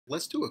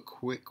Let's do a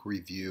quick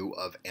review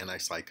of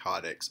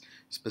antipsychotics,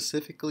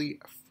 specifically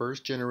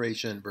first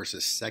generation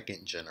versus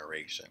second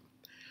generation.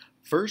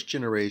 First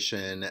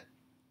generation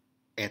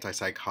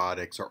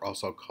antipsychotics are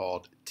also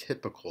called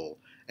typical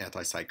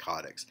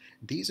antipsychotics.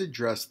 These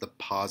address the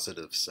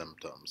positive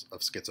symptoms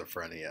of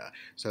schizophrenia.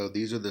 So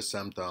these are the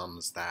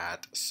symptoms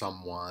that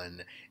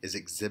someone is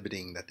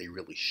exhibiting that they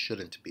really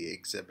shouldn't be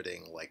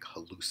exhibiting, like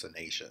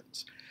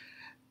hallucinations.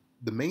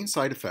 The main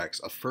side effects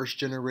of first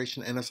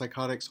generation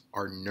antipsychotics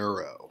are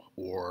neuro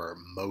or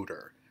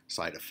motor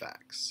side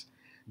effects.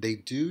 They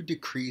do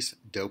decrease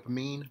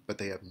dopamine, but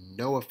they have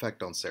no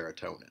effect on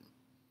serotonin.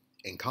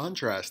 In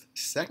contrast,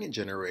 second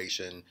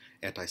generation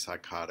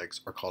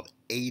antipsychotics are called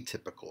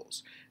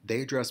atypicals.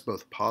 They address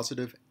both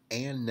positive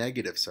and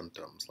negative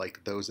symptoms,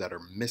 like those that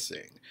are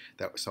missing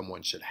that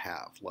someone should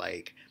have,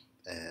 like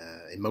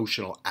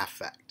emotional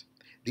affect.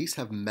 These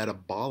have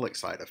metabolic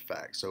side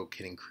effects, so it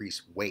can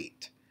increase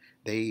weight.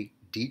 They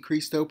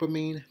decrease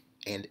dopamine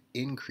and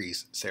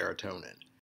increase serotonin.